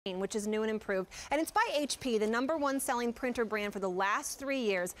which is new and improved, and it's by HP, the #1 selling printer brand for the last 3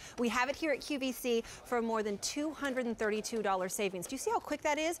 years. We have it here at QVC for more than $232 savings. Do you see how quick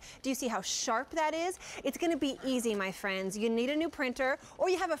that is? Do you see how sharp that is? It's going to be easy, my friends. You need a new printer, or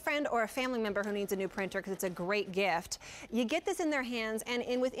you have a friend or a family member who needs a new printer because it's a great gift. You get this in their hands,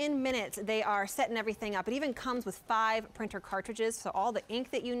 and within minutes, they are setting everything up. It even comes with 5 printer cartridges, so all the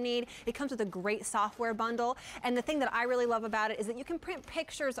ink that you need. It comes with a great software bundle, and the thing that I really love about it is that you can print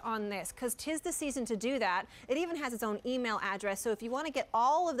pictures on this, because 'tis the season to do that. It even has its own email address, so if you want to get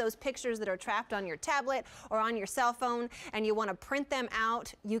all of those pictures that are trapped on your tablet or on your cell phone and you want to print them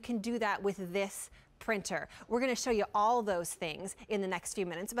out, you can do that with this printer. We're going to show you all those things in the next few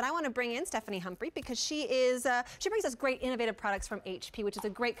minutes, but I want to bring in Stephanie Humphrey because she brings us great innovative products from HP, which is a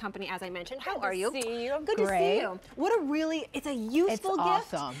great company, as I mentioned. How are you? Good to see you. Good to see you. What a really, it's a useful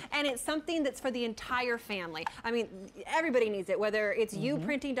gift, awesome. And it's something that's for the entire family. I mean, everybody needs it, whether it's you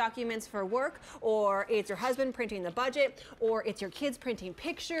printing documents for work, or it's your husband printing the budget, or it's your kids printing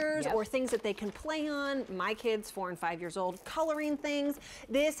pictures, or things that they can play on. My kids, 4 and 5 years old, coloring things.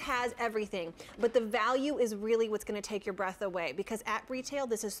 This has everything, but the value is really what's going to take your breath away, because at retail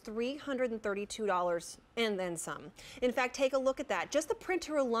this is $332 and then some. In fact, take a look at that. Just the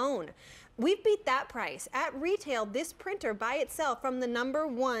printer alone, we've beat that price. At retail, this printer by itself, from the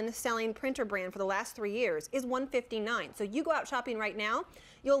 #1 selling printer brand for the last 3 years, is $159. So you go out shopping right now,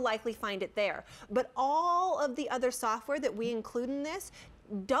 you'll likely find it there. But all of the other software that we include in this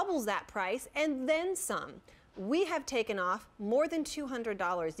doubles that price and then some. We have taken off more than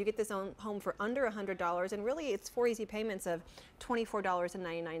 $200. You get this home for under $100, and really it's 4 easy payments of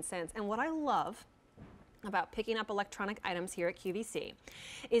 $24.99. And what I love about picking up electronic items here at QVC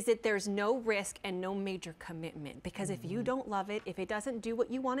is that there's no risk and no major commitment, because if you don't love it, if it doesn't do what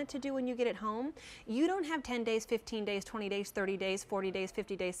you want it to do when you get it home, you don't have 10 days, 15 days, 20 days, 30 days, 40 days,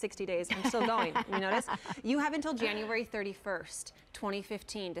 50 days, 60 days. I'm still going. You notice? You have until January 31st,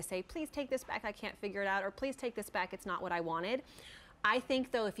 2015 to say, please take this back, I can't figure it out, or please take this back, it's not what I wanted. I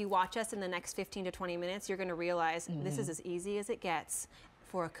think, though, if you watch us in the next 15 to 20 minutes, you're going to realize this is as easy as it gets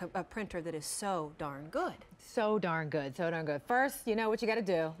for a printer that is so darn good. So darn good, so darn good. First, you know what you got to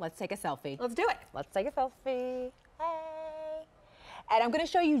do. Let's take a selfie. Let's do it. Let's take a selfie. Hey. And I'm going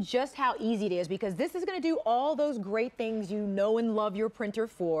to show you just how easy it is, because this is going to do all those great things you know and love your printer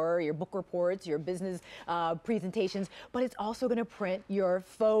for, your book reports, your business presentations, but it's also going to print your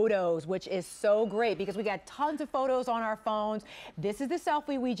photos, which is so great because we got tons of photos on our phones. This is the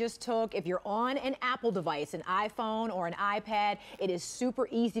selfie we just took. If you're on an Apple device, an iPhone or an iPad, it is super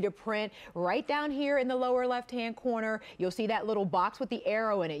easy to print. Right down here in the lower left-hand corner, you'll see that little box with the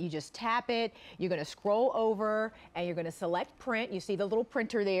arrow in it. You just tap it, you're going to scroll over, and you're going to select print. You see the little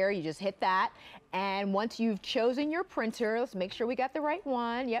printer there, you just hit that, and once you've chosen your printer, let's make sure we got the right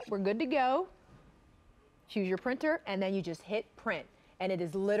one. Yep, we're good to go. Choose your printer, and then you just hit print. And it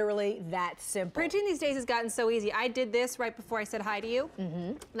is literally that simple. Printing these days has gotten so easy. I did this right before I said hi to you.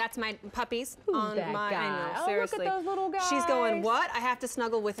 That's my puppies. Who's on that my guy? I know, seriously. Oh, look at those little guys. She's going, what? I have to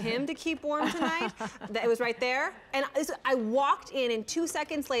snuggle with him to keep warm tonight? It was right there. And I walked in, and 2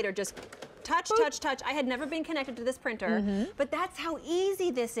 seconds later, just touch, touch, touch. I had never been connected to this printer, but that's how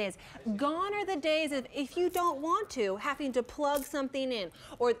easy this is. Gone are the days of, if you don't want to, having to plug something in,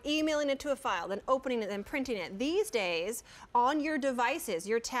 or emailing it to a file, then opening it, then printing it. These days, on your devices,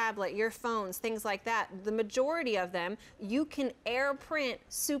 your tablet, your phones, things like that, the majority of them, you can air print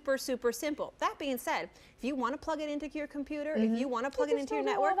super, super simple. That being said, if you want to plug it into your computer, if you want to plug it into your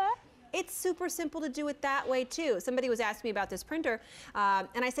network, it's super simple to do it that way too. Somebody was asking me about this printer,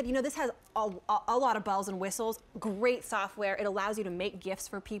 and I said, you know, this has a lot of bells and whistles, great software. It allows you to make gifts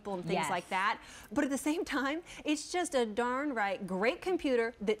for people and things like that. But at the same time, it's just a darn right great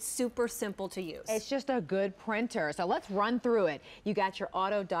computer that's super simple to use. It's just a good printer. So let's run through it. You got your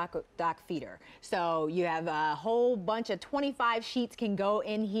auto dock feeder. So you have a whole bunch of 25 sheets can go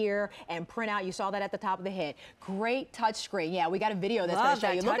in here and print out. You saw that at the top of the head. Great touch screen. Yeah, we got a video that's going to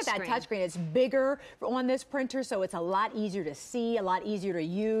show you. Look at that touch screen. It's bigger on this printer, so it's a lot easier to see, a lot easier to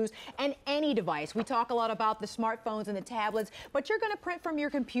use, and any device. We talk a lot about the smartphones and the tablets, but you're going to print from your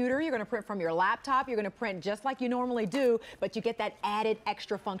computer, you're going to print from your laptop, you're going to print just like you normally do, but you get that added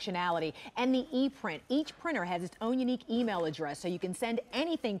extra functionality. And the e-print, each printer has its own unique email address, so you can send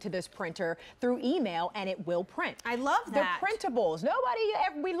anything to this printer through email and it will print. I love that. The printables,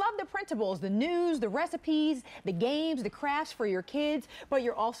 we love the printables, the news, the recipes, the games, the crafts for your kids, but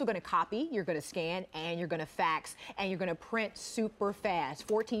you're also going to copy, you're going to scan, and you're going to fax, and you're going to print super fast.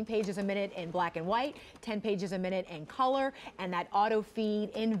 14 pages a minute in black and white, 10 pages a minute in color, and that auto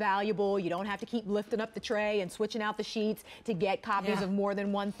feed, invaluable. You don't have to keep lifting up the tray and switching out the sheets to get copies of more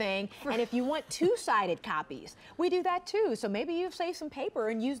than one thing. And if you want two-sided copies, we do that too. So maybe you've saved some paper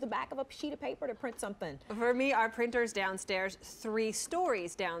and use the back of a sheet of paper to print something. For me, our printer's downstairs, 3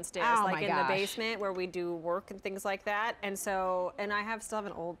 stories downstairs, like in the basement where we do work and things like that. And so, and I still have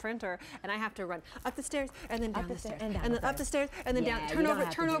an old printer, and I have to run up the stairs and then down the stairs and then up the stairs and then down.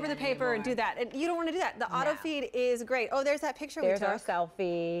 Turn over the paper and do that. And you don't want to do that. The auto feed is great. Oh, there's that picture we took. There's our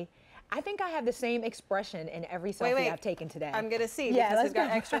selfie. I think I have the same expression in every selfie I've taken today. I'm going to see because we've got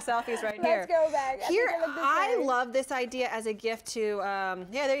extra selfies right here. Let's go back. Here, I love this idea as a gift to,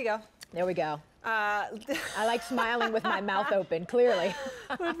 yeah, there you go. There we go. I like smiling with my mouth open, clearly.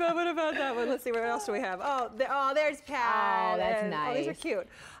 What about that one? Let's see, what else do we have? Oh, there's Pat. Oh, that's nice. Oh, these are cute.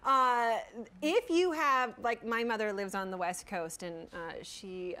 If you have, like my mother lives on the West Coast, and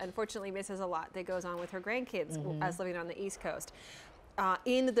she unfortunately misses a lot that goes on with her grandkids as living on the East Coast.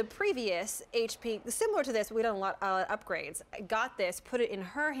 In the previous HP, similar to this, we've done a lot of upgrades. I got this, put it in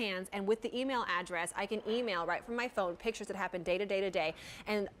her hands, and with the email address, I can email right from my phone pictures that happen day to day to day.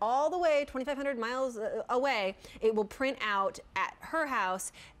 And all the way 2,500 miles away, it will print out at her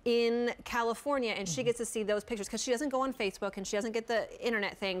house in California, and she gets to see those pictures because she doesn't go on Facebook and she doesn't get the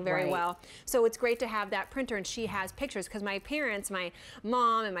internet thing very well. So it's great to have that printer, and she has pictures because my parents, my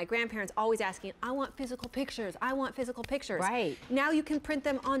mom and my grandparents, always asking, I want physical pictures. I want physical pictures. Right. Now you can print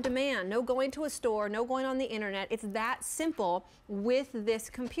them on demand. No going to a store, no going on the internet. It's that simple with this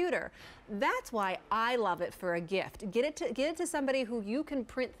computer. That's why I love it for a gift. Get it to somebody who you can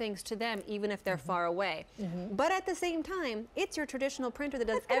print things to them even if they're far away. But at the same time, it's your traditional printer that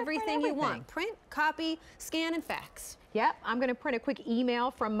does everything you want. Print, copy, scan, and fax. Yep, I'm going to print a quick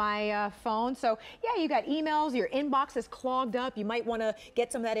email from my phone. So yeah, you got emails, your inbox is clogged up. You might want to get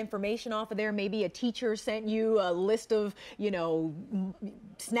some of that information off of there. Maybe a teacher sent you a list of, you know,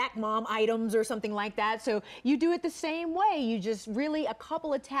 snack mom items or something like that. So you do it the same way. You just really a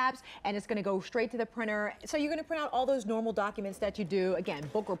couple of taps and it's going to go straight to the printer. So you're going to print out all those normal documents that you do. Again,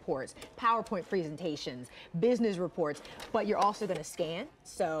 book reports, PowerPoint presentations, business reports, but you're also going to scan.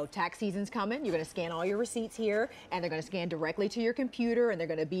 So tax season's coming. You're going to scan all your receipts here, and they're going to scan directly to your computer, and they're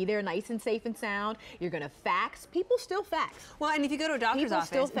going to be there nice and safe and sound. You're going to fax. People still fax. Well, and if you go to a doctor's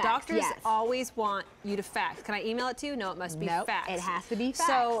office, doctors always want you to fax. Can I email it to you? No, it must be faxed. It has to be faxed.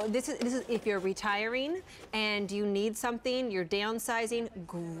 So this is if you're retiring and you need something, you're downsizing,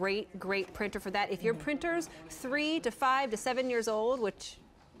 great printer for that. If your printer's 3 to 5 to 7 years old, which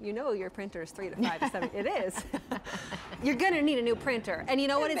you know your printer is 3 to 5 to 7, it is, you're going to need a new printer. And you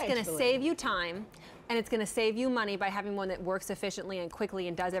know what? It's going to save you time. And it's going to save you money by having one that works efficiently and quickly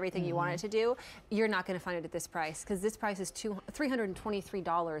and does everything you want it to do. You're not going to find it at this price because this price is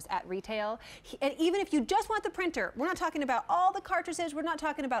 $323 at retail. And even if you just want the printer, we're not talking about all the cartridges, we're not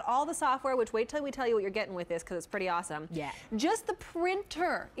talking about all the software, which wait till we tell you what you're getting with this because it's pretty awesome. Yeah. Just the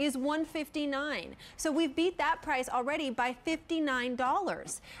printer is $159. So we've beat that price already by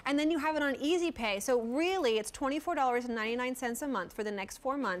 $59. And then you have it on Easy Pay. So really it's $24.99 a month for the next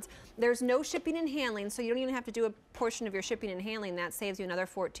 4 months. There's no shipping and handling, so you don't even have to do a portion of your shipping and handling. That saves you another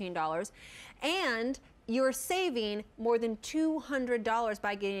 $14. And you're saving more than $200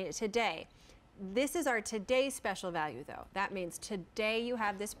 by getting it today. This is our today's special value, though. That means today you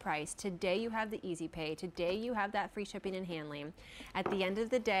have this price, today you have the Easy Pay, today you have that free shipping and handling. At the end of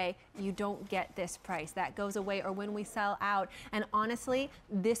the day, you don't get this price. That goes away or when we sell out. And honestly,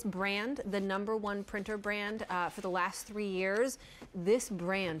 this brand, the #1 printer brand for the last 3 years, this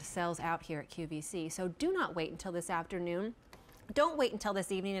brand sells out here at QVC. So do not wait until this afternoon. Don't wait until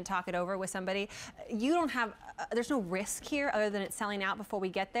this evening to talk it over with somebody. You don't have, there's no risk here other than it selling out before we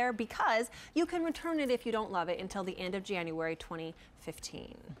get there because you can return it if you don't love it until the end of January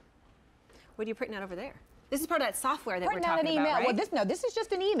 2015. What are you printing out over there? This is part of that software that we're talking about, right? Well, this is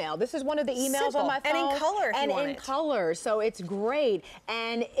just an email. This is one of the emails on my phone. And in color if you want it. And in color, so it's great.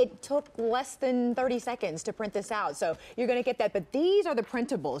 And it took less than 30 seconds to print this out. So you're going to get that. But these are the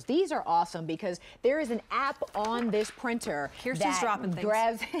printables. These are awesome because there is an app on this printer Kirsten's dropping things.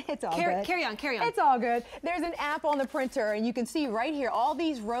 Grabs, it's all good. Carry on. It's all good. There's an app on the printer, and you can see right here all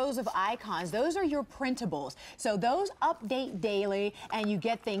these rows of icons. Those are your printables. So those update daily, and you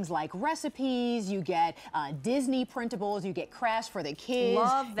get things like recipes, you get Disney printables, you get crafts for the kids.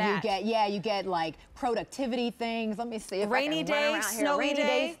 Love that. You get like productivity things. Let me see if rainy I can day, run around here. snowy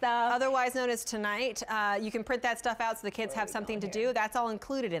day stuff. Otherwise known as tonight. You can print that stuff out so the kids have something to do. That's all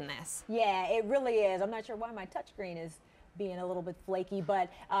included in this. Yeah, it really is. I'm not sure why my touchscreen is being a little bit flaky, but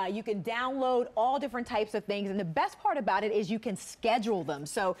you can download all different types of things. And the best part about it is you can schedule them.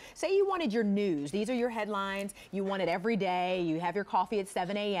 So say you wanted your news. These are your headlines. You want it every day. You have your coffee at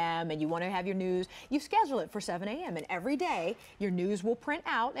 7 a.m. and you want to have your news. You schedule it for 7 a.m. and every day your news will print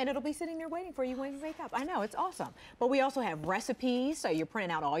out and it'll be sitting there waiting for you when you wake up. I know, it's awesome. But we also have recipes. So you're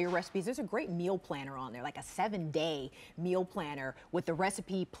printing out all your recipes. There's a great meal planner on there, like a 7-day meal planner with the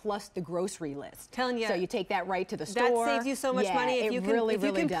recipe plus the grocery list. Telling you. So you take that right to the store. That saves you so much money. If you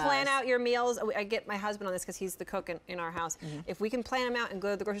can does. plan out your meals, I get my husband on this because he's the cook in our house. If we can plan them out and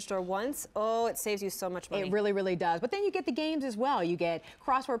go to the grocery store once, oh, it saves you so much money. It really, really does. But then you get the games as well. You get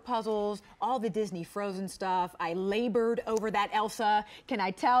crossword puzzles, all the Disney Frozen stuff. I labored over that Elsa. Can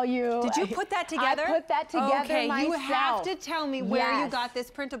I tell you? Did you put that together? I put that together okay, myself. You have to tell me where you got this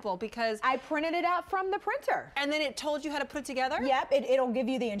printable because I printed it out from the printer. And then it told you how to put it together? Yep, it'll give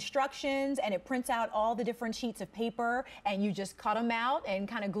you the instructions and it prints out all the different sheets of paper and you just cut them out and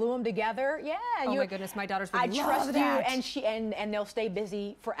kind of glue them together. Yeah. Oh my goodness, my daughters would love that. I trust you, and they'll stay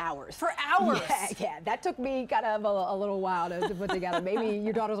busy for hours. For hours? Yeah. That took me kind of a little while to put together. Maybe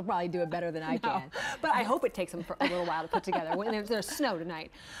your daughters will probably do it better than I can. But I hope it takes them for a little while to put together when there's snow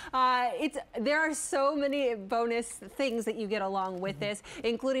tonight. There are so many bonus things that you get along with this,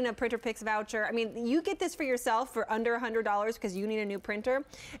 including a Printer Picks voucher. I mean, you get this for yourself for under $100 because you need a new printer,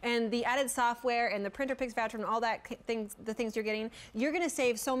 and the added software and the Printer Picks voucher and all that the things you're getting, you're going to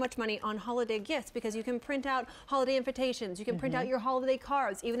save so much money on holiday gifts because you can print out holiday invitations, you can print out your holiday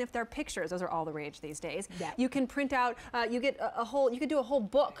cards, even if they're pictures. Those are all the rage these days. Yep. You can print out, you could do a whole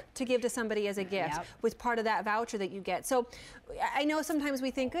book to give to somebody as a gift with part of that voucher that you get. So I know sometimes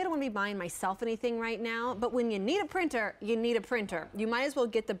we think, I don't want to be buying myself anything right now, but when you need a printer, you need a printer. You might as well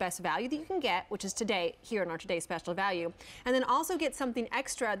get the best value that you can get, which is today, here in our Today Special Value, and then also get something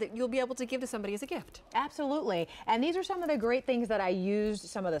extra that you'll be able to give to somebody as a gift. Absolutely. And these are some of the great things that I used,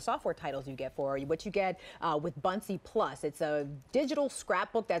 some of the software titles you get for what you get with Bunsy Plus. It's a digital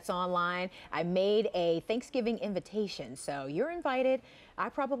scrapbook that's online. I made a Thanksgiving invitation, so you're invited. I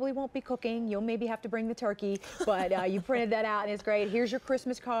probably won't be cooking. You'll maybe have to bring the turkey, but you printed that out and it's great. Here's your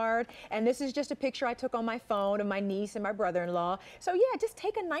Christmas card. And this is just a picture I took on my phone of my niece and my brother-in-law. So yeah, just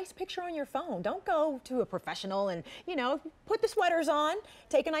take a nice picture on your phone. Don't go to a professional and, put the sweaters on,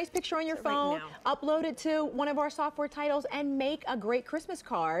 take a nice picture on your phone, upload it to one of our software titles and make a great Christmas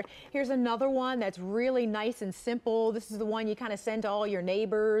card. Here's another one that's really nice and simple. This is the one you kind of send to all your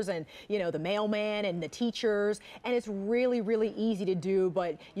neighbors and, the mailman and the teachers. And it's really, really easy to do,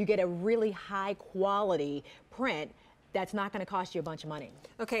 but you get a really high quality print that's not going to cost you a bunch of money.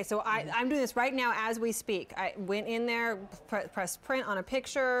 Okay, so I'm doing this right now as we speak. I went in there, pressed print on a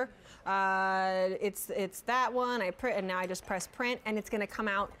picture. It's that one. I print, and now I just press print, and it's going to come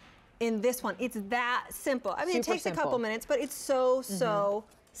out in this one. It's that simple. I mean, it takes a couple minutes, but it's so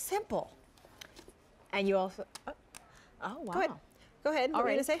simple. And you also, oh wow. Go ahead. Go ahead. What were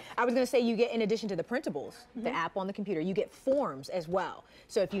you going to say? I was going to say you get, in addition to the printables, the app on the computer, you get forms as well.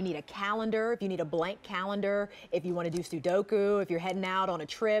 So if you need a calendar, if you need a blank calendar, if you want to do Sudoku, if you're heading out on a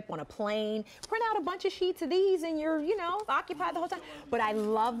trip, on a plane, print out a bunch of sheets of these and you're, occupied the whole time. But I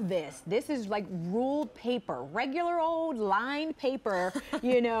love this. This is like ruled paper, regular old lined paper, that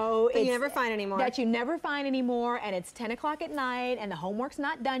you never find anymore. That you never find anymore, and it's 10 o'clock at night, and the homework's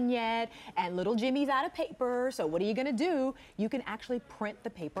not done yet, and little Jimmy's out of paper, so what are you going to do? You can actually print the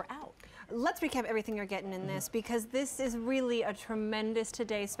paper out. Let's recap everything you're getting in this because this is really a tremendous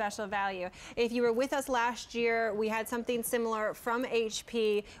Today Special Value. If you were with us last year, we had something similar from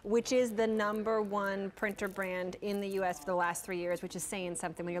HP, which is the #1 printer brand in the U.S. for the last 3 years, which is saying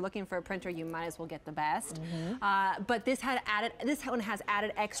something. When you're looking for a printer, you might as well get the best. But this one has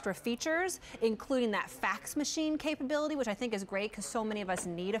added extra features, including that fax machine capability, which I think is great because so many of us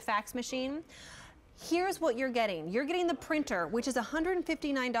need a fax machine. Here's what you're getting. You're getting the printer, which is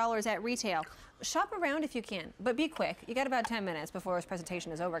 $159 at retail. Shop around if you can, but be quick. You got about 10 minutes before this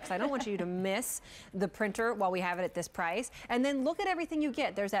presentation is over because I don't want you to miss the printer while we have it at this price. And then look at everything you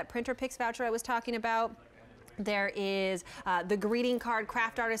get. There's that Printer Picks voucher I was talking about. There is the greeting card,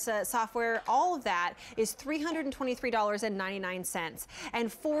 craft artist software. All of that is $323.99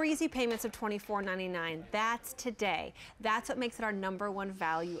 and 4 easy payments of $24.99. That's today. That's what makes it our #1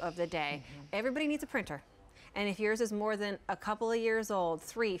 value of the day. Everybody needs a printer. And if yours is more than a couple of years old,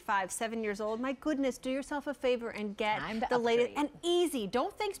 3, 5, 7 years old, my goodness, do yourself a favor and get the latest and easy.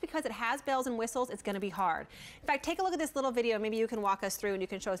 Don't think because it has bells and whistles, it's going to be hard. In fact, take a look at this little video. Maybe you can walk us through and you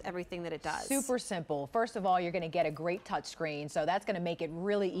can show us everything that it does. Super simple. First of all, you're going to get a great touch screen, so that's going to make it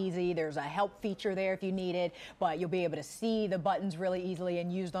really easy. There's a help feature there if you need it, but you'll be able to see the buttons really easily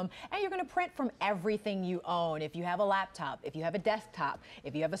and use them. And you're going to print from everything you own. If you have a laptop, if you have a desktop,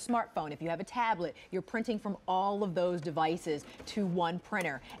 if you have a smartphone, if you have a tablet, you're printing from all of those devices to one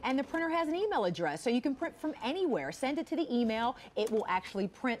printer. And the printer has an email address, so you can print from anywhere. Send it to the email. It will actually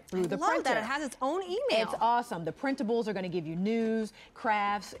print through the printer. I love that. It has its own email. It's awesome. The printables are going to give you news,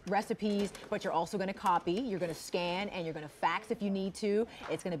 crafts, recipes, but you're also going to copy, you're going to scan, and you're going to fax if you need to.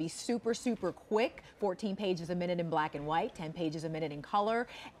 It's going to be super, super quick. 14 pages a minute in black and white, 10 pages a minute in color,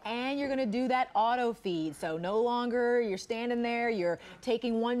 and you're going to do that auto feed. So no longer you're standing there, you're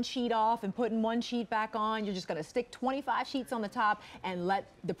taking one sheet off and putting one sheet back on. You're just going to stick 25 sheets on the top and let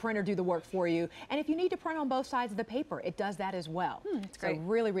the printer do the work for you. And if you need to print on both sides of the paper, it does that as well. That's great. So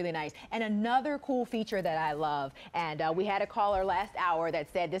really, really nice. And another cool feature that I love, and we had a caller last hour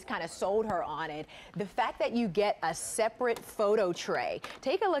that said this kind of sold her on it, the fact that you get a separate photo tray.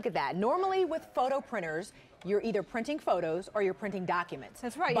 Take a look at that. Normally with photo printers, you're either printing photos or you're printing documents.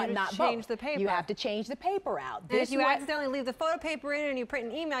 That's right. But you not change both. the paper. You have to change the paper out. And if you accidentally leave the photo paper in and you print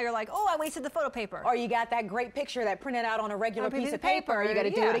an email, you're like, oh, I wasted the photo paper. Or you got that great picture that printed out on a regular piece of paper. You got to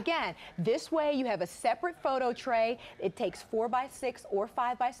do it again. This way, you have a separate photo tray. It takes 4x6 or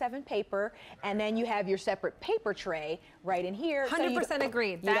 5x7 paper, and then you have your separate paper tray right in here. 100%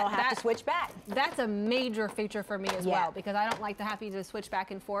 agreed. You don't have to switch back. That's a major feature for me as well, because I don't like to have to switch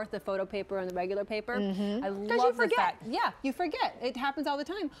back and forth the photo paper and the regular paper. I love the fact. Yeah, you forget. It happens all the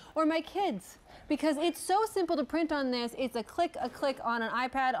time. Or my kids, because it's so simple to print on this. It's a click on an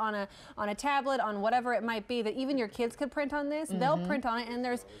iPad, on a tablet, on whatever it might be, that even your kids could print on this. They'll print on it, and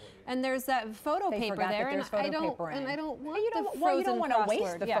there's that photo paper there, and I don't want you don't want to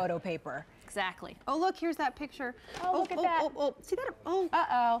waste the photo paper. Exactly. Oh, look, here's that picture. Oh, look at that. See that? Oh.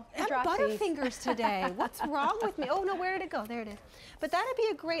 Uh-oh. I'm Butterfingers today. What's wrong with me? Oh, no, where did it go? There it is. But that'd be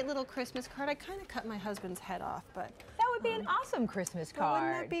a great little Christmas card. I kind of cut my husband's head off, but... That would be an awesome Christmas card.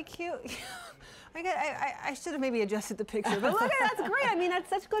 Wouldn't that be cute? I should have maybe adjusted the picture, but look, that's great. I mean, that's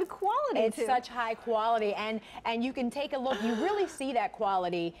such good quality, It's such high quality, and you can take a look. You really see that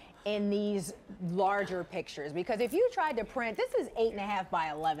quality in these larger pictures, because if you tried to print, this is 8.5 by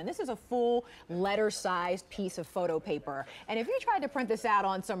 11. This is a full letter-sized piece of photo paper, and if you tried to print this out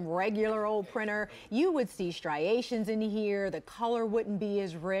on some regular old printer, you would see striations in here. The color wouldn't be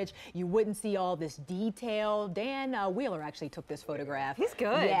as rich. You wouldn't see all this detail. Dan Wheeler actually took this photograph. He's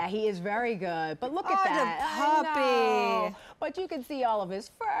good. Yeah, he is very good. But look at that. The puppy. But you can see all of his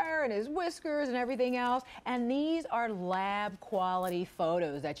fur and his whiskers and everything else. And these are lab quality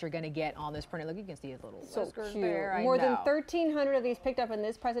photos that you're going to get on this printer. Look, you can see his little whiskers there. More than 1,300 of these picked up in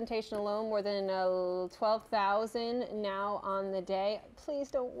this presentation alone. More than 12,000 now on the day. Please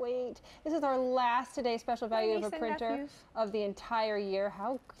don't wait. This is our last today special value of a printer of the entire year.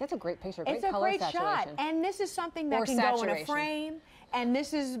 That's a great picture. Great color saturation. It's a great shot. And this is something that can go in a frame. And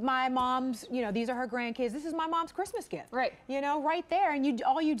this is my mom's, these are her grandkids. This is my mom's Christmas gift. Right. Right there. And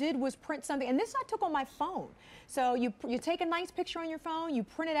all you did was print something. And this I took on my phone. So you take a nice picture on your phone, you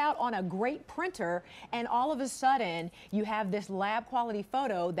print it out on a great printer, and all of a sudden you have this lab quality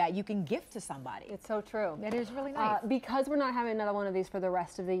photo that you can gift to somebody. It's so true. It is really nice. Because we're not having another one of these for the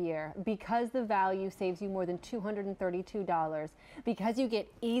rest of the year, because the value saves you more than $232, because you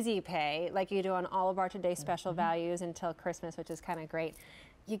get easy pay like you do on all of our today's special values until Christmas, which is kind of great.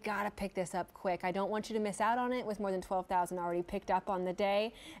 You gotta pick this up quick. I don't want you to miss out on it with more than 12,000 already picked up on the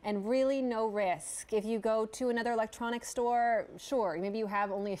day, and really no risk. If you go to another electronics store, sure, maybe you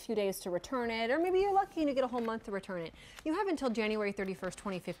have only a few days to return it, or maybe you're lucky and you get a whole month to return it. You have until January 31st,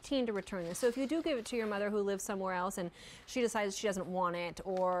 2015 to return this. So if you do give it to your mother who lives somewhere else and she decides she doesn't want it,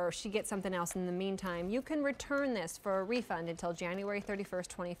 or she gets something else in the meantime, you can return this for a refund until January 31st,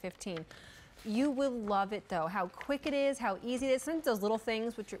 2015. You will love it, though, how quick it is, how easy it is. Sometimes those little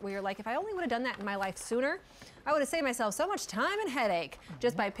things where you're like, if I only would have done that in my life sooner, I would have saved myself so much time and headache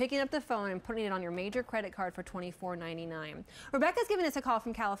just by picking up the phone and putting it on your major credit card for $24.99. Rebecca's giving us a call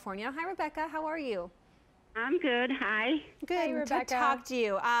from California. Hi, Rebecca. How are you? I'm good. Hi. Good hey, Rebecca. to talk to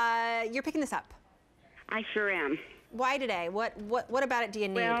you. You're picking this up. I sure am. Why today? What about it do you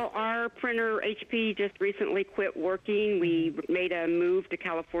need? Well, our printer, HP, just recently quit working. We made a move to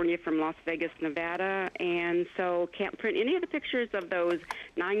California from Las Vegas, Nevada, and so can't print any of the pictures of those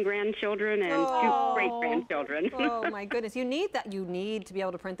 9 grandchildren and 2 great-grandchildren. Oh, my goodness. You need that. You need to be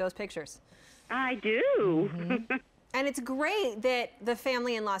able to print those pictures. I do. Mm-hmm. And it's great that the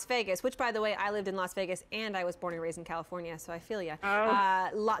family in Las Vegas, which, by the way, I lived in Las Vegas and I was born and raised in California, so I feel you.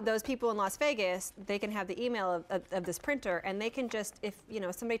 Oh. Those people in Las Vegas, they can have the email of this printer, and they can just, if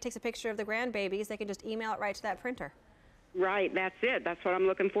somebody takes a picture of the grandbabies, they can just email it right to that printer. Right, that's it. That's what I'm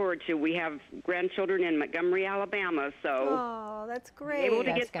looking forward to. We have grandchildren in Montgomery, Alabama, so Oh, that's great. able to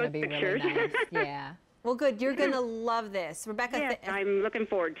That's get going to those be pictures. really nice. Yeah. Well, good. You're going to love this. Rebecca, Yes, I'm looking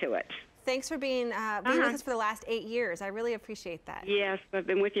forward to it. thanks for being with us for the last 8 years. I really appreciate that. Yes, I've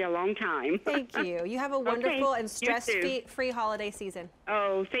been with you a long time. Thank you. You have a wonderful and stress-free holiday season.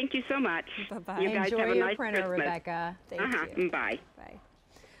 Oh, thank you so much. Bye-bye. You guys Enjoy have a your nice printer, Christmas. Rebecca. Thank you. Bye. Bye.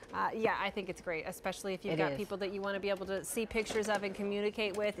 Yeah, I think it's great, especially if you've It got is. people that you want to be able to see pictures of and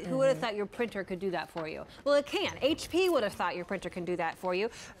communicate with. Who would have thought your printer could do that for you? Well, it can. HP would have thought your printer can do that for you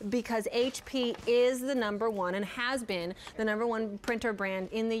because HP is the #1 and has been the #1 printer brand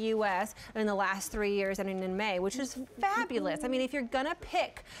in the U.S. in the last 3 years, ending in May, which is fabulous. I mean, if you're gonna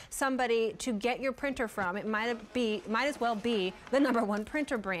pick somebody to get your printer from, it might as well be the #1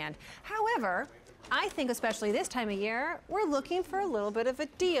 printer brand. However, I think especially this time of year, we're looking for a little bit of a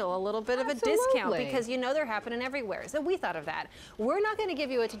deal, a little bit of a discount, Absolutely. because they're happening everywhere. So we thought of that. We're not going to give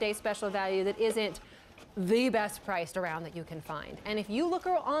you a today's special value that isn't the best priced around that you can find. And if you look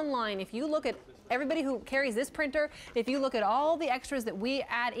online, if you look at everybody who carries this printer, if you look at all the extras that we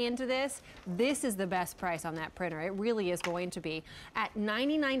add into this, this is the best price on that printer. It really is going to be at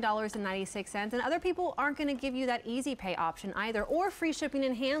 $99.96. And other people aren't going to give you that easy pay option either, or free shipping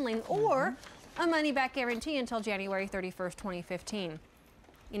and handling, or a money-back guarantee until January 31st, 2015.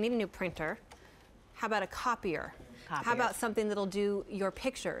 You need a new printer. How about a copier? How about something that'll do your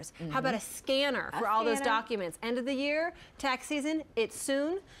pictures? How about a scanner for all those documents? End of the year, tax season, it's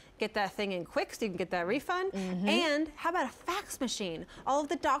soon. Get that thing in quick so you can get that refund. And how about a fax machine? All of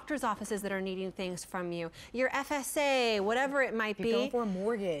the doctor's offices that are needing things from you. Your FSA, whatever it might be. You're going for a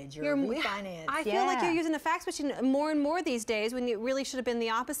mortgage or refinance. I feel like you're using a fax machine more and more these days when it really should have been the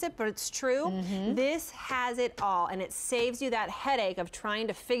opposite, but it's true. This has it all, and it saves you that headache of trying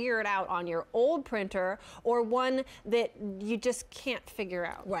to figure it out on your old printer or one that you just can't figure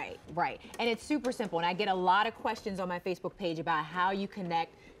out. Right, right. And it's super simple. And I get a lot of questions on my Facebook page about how you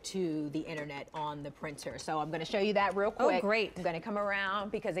connect to the internet on the printer. So I'm going to show you that real quick. Oh, great. I'm going to come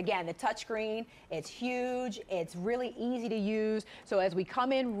around because, again, the touchscreen, it's huge. It's really easy to use. So as we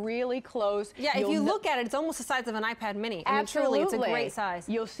come in really close. Yeah, if you look at it, it's almost the size of an iPad mini. I mean, truly, it's a great size.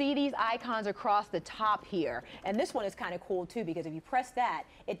 You'll see these icons across the top here. And this one is kind of cool, too, because if you press that,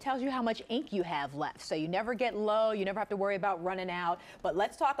 it tells you how much ink you have left. So you never get low. You never have to worry about running out. But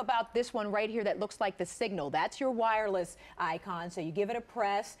let's talk about this one right here that looks like the Signal. That's your wireless icon. So you give it a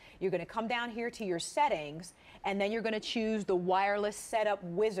press. You're going to come down here to your settings, and then you're going to choose the wireless setup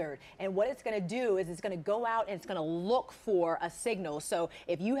wizard. And what it's going to do is it's going to go out and it's going to look for a signal. So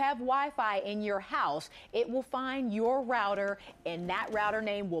if you have Wi-Fi in your house, it will find your router, and that router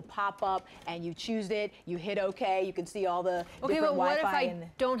name will pop up, and you choose it, you hit OK, you can see all the different but what Wi-Fi. if I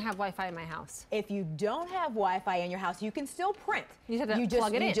don't have Wi-Fi in my house? If you don't have Wi-Fi in your house, you can still print. You just have to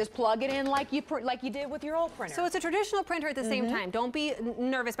plug it in. You just plug it in like you did with your old printer. So it's a traditional printer at the same time. Don't be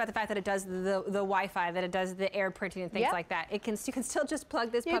nervous about the fact that it does the Wi-Fi, that it does the air printing and things like that. You can still just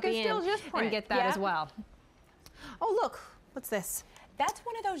plug this puppy in and get that as well. Oh, look, what's this? That's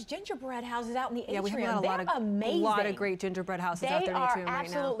one of those gingerbread houses out in the atrium. We have a lot of great gingerbread houses out there in the atrium right now.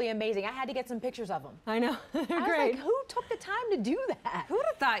 They are absolutely amazing. I had to get some pictures of them. I know. They're great. I was like, who took the time to do that? Who would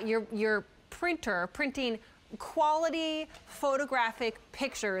have thought your printer printing quality photographic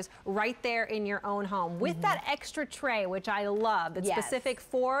pictures right there in your own home with that extra tray, which I love. It's specific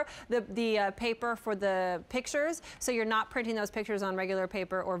for the paper for the pictures, so you're not printing those pictures on regular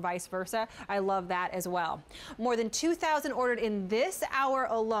paper or vice versa. I love that as well. More than 2,000 ordered in this hour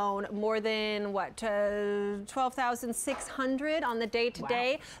alone. More than what, 12,600 on the day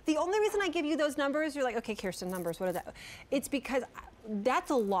today. Wow. The only reason I give you those numbers, you're like, okay, Kirsten, numbers, what is that? It's because that's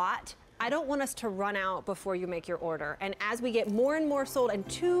a lot. I don't want us to run out before you make your order. And as we get more and more sold, and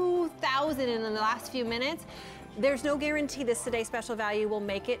 2,000 in the last few minutes, there's no guarantee this Today Special Value will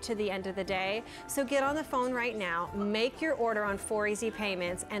make it to the end of the day. So get on the phone right now, make your order on 4 easy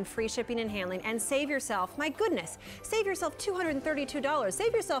payments and free shipping and handling, and save yourself, my goodness, save yourself $232.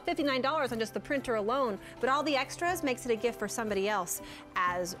 Save yourself $59 on just the printer alone, but all the extras makes it a gift for somebody else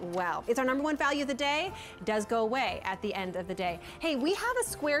as well. It's our #1 value of the day. It does go away at the end of the day. Hey, we have a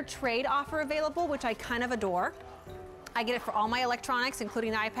square trade offer available, which I kind of adore. I get it for all my electronics,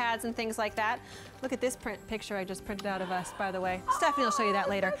 including the iPads and things like that. Look at this picture I just printed out of us, by the way. Stephanie will show you that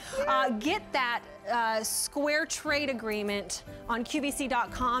later. Get that square trade agreement on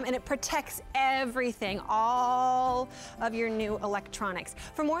QVC.com, and it protects everything, all of your new electronics.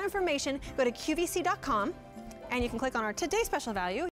 For more information, go to QVC.com, and you can click on our Today's Special Value.